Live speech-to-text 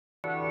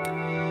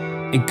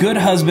A good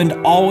husband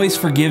always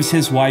forgives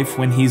his wife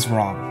when he's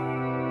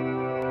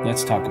wrong.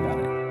 Let's talk about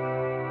it.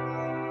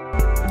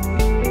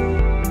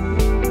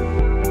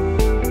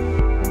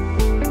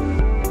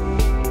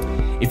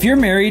 If you're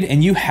married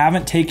and you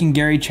haven't taken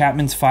Gary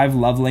Chapman's 5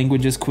 love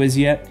languages quiz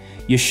yet,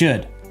 you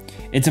should.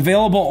 It's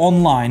available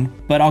online,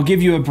 but I'll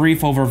give you a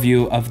brief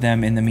overview of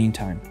them in the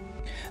meantime.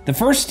 The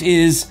first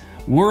is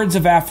words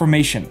of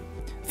affirmation.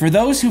 For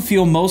those who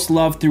feel most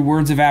loved through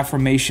words of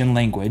affirmation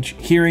language,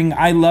 hearing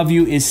 "I love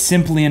you" is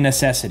simply a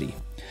necessity.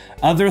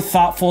 Other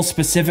thoughtful,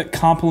 specific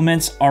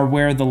compliments are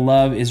where the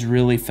love is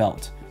really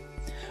felt.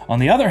 On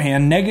the other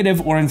hand,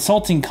 negative or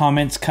insulting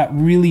comments cut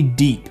really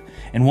deep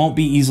and won't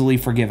be easily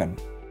forgiven.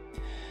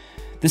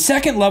 The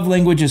second love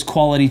language is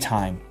quality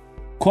time.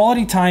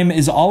 Quality time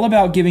is all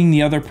about giving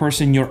the other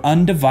person your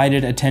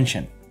undivided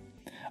attention.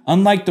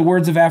 Unlike the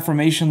words of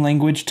affirmation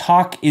language,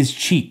 talk is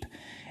cheap,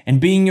 and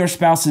being your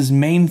spouse's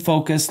main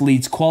focus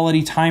leads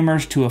quality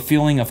timers to a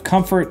feeling of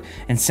comfort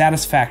and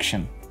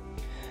satisfaction.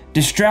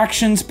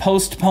 Distractions,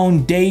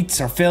 postponed dates,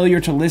 or failure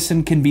to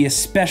listen can be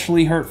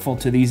especially hurtful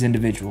to these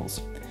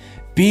individuals.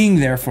 Being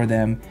there for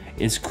them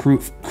is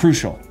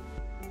crucial.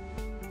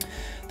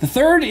 The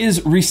third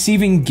is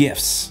receiving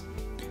gifts.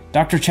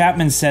 Dr.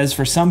 Chapman says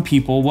for some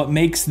people, what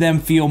makes them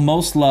feel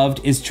most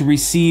loved is to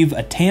receive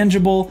a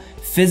tangible,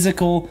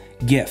 physical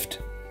gift.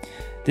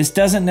 This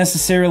doesn't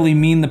necessarily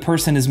mean the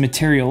person is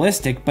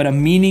materialistic, but a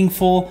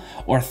meaningful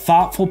or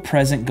thoughtful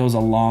present goes a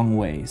long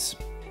ways.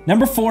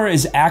 Number 4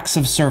 is acts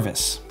of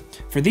service.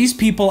 For these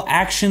people,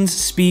 actions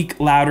speak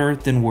louder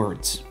than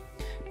words.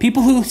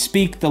 People who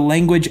speak the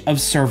language of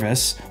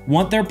service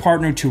want their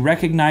partner to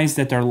recognize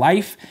that their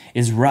life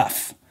is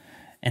rough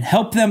and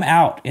help them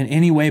out in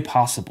any way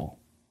possible.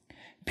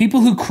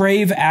 People who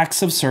crave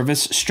acts of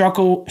service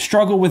struggle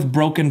with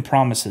broken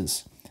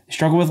promises. They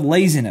struggle with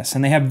laziness,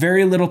 and they have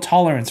very little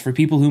tolerance for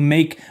people who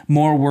make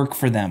more work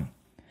for them.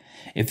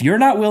 If you're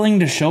not willing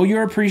to show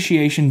your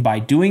appreciation by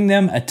doing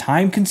them a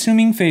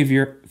time-consuming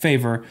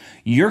favor,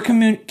 you're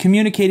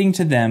communicating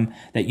to them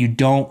that you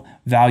don't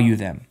value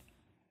them.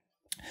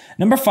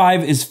 Number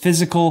 5 is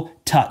physical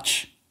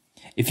touch.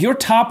 If your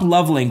top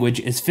love language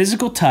is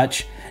physical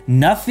touch,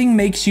 nothing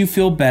makes you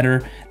feel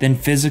better than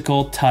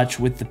physical touch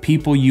with the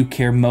people you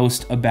care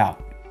most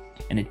about.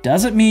 And it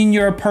doesn't mean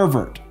you're a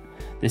pervert.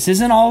 This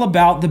isn't all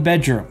about the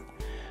bedroom.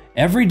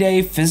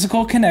 Everyday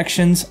physical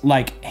connections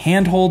like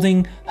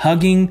hand-holding,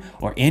 hugging,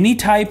 or any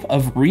type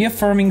of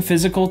reaffirming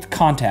physical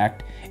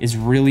contact is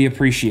really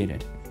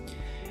appreciated.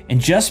 And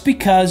just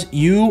because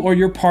you or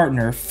your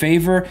partner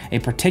favor a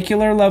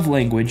particular love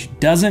language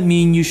doesn't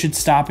mean you should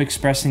stop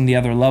expressing the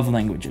other love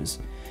languages.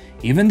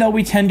 Even though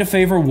we tend to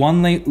favor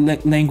one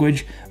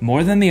language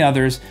more than the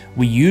others,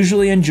 we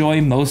usually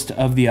enjoy most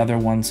of the other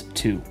ones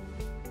too.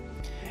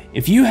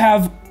 If you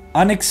have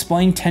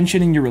unexplained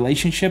tension in your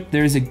relationship,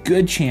 there is a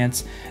good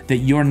chance that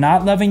you're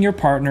not loving your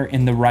partner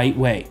in the right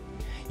way.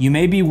 You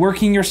may be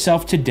working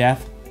yourself to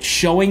death,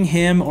 showing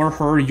him or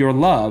her your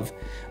love,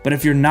 but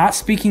if you're not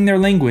speaking their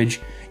language,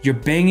 you're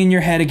banging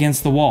your head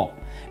against the wall.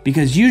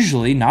 Because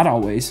usually, not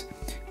always,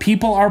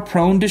 people are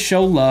prone to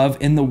show love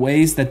in the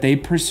ways that they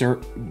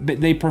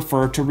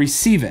prefer to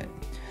receive it,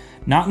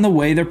 not in the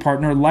way their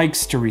partner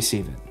likes to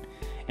receive it.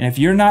 And if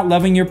you're not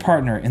loving your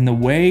partner in the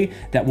way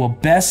that will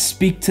best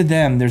speak to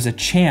them, there's a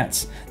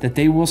chance that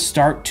they will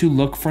start to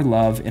look for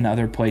love in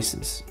other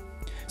places.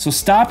 So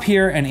stop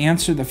here and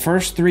answer the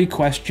first 3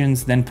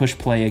 questions, then push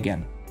play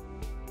again.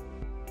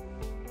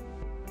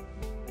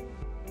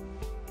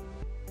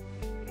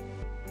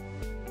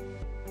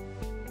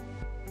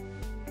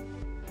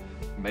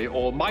 May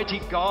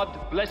Almighty God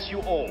bless you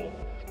all,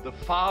 the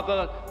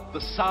Father,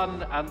 the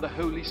Son, and the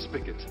Holy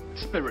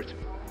Spirit.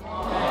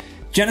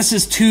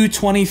 Genesis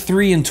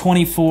 2:23 and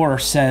 24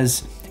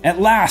 says,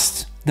 "At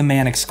last," the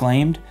man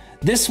exclaimed,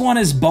 "this one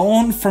is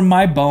bone from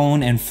my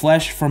bone and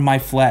flesh from my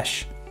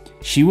flesh.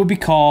 She will be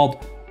called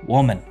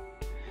woman,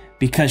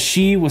 because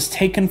she was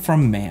taken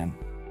from man."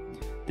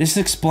 This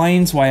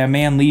explains why a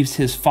man leaves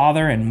his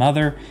father and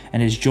mother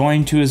and is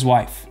joined to his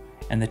wife,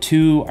 and the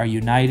two are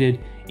united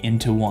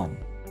into one.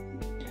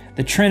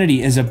 The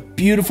Trinity is a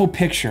beautiful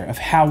picture of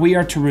how we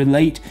are to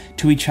relate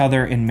to each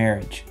other in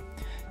marriage.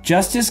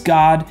 Just as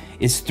God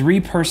is 3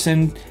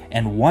 persons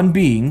and 1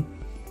 being,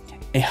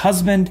 a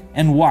husband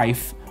and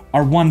wife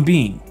are 1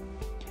 being.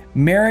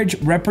 Marriage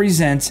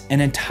represents an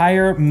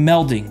entire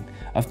melding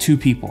of 2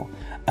 people,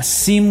 a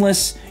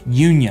seamless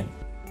union,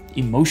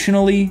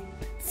 emotionally,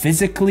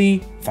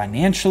 physically,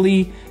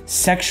 financially,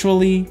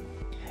 sexually.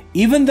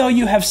 Even though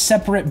you have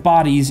separate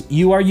bodies,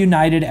 you are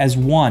united as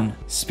one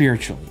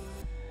spiritually.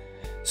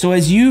 So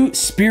as you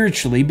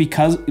spiritually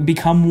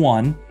become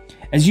one,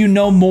 as you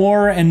know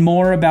more and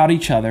more about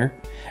each other,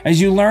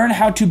 as you learn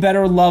how to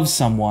better love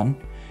someone,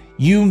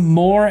 you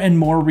more and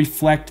more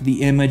reflect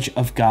the image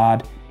of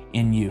God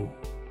in you.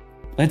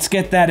 Let's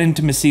get that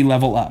intimacy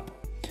level up.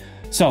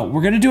 So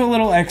we're going to do a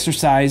little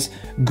exercise.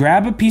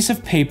 Grab a piece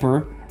of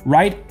paper,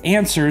 write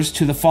answers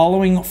to the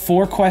following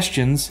 4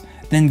 questions,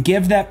 then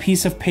give that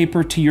piece of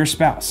paper to your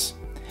spouse.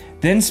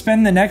 Then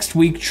spend the next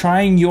week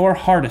trying your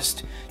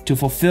hardest to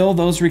fulfill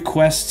those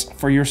requests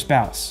for your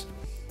spouse,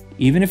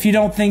 even if you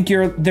don't think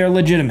they're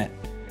legitimate.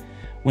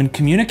 When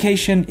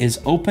communication is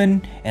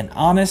open and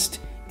honest,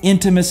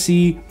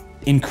 intimacy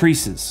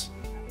increases.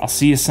 I'll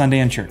see you Sunday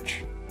in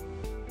church.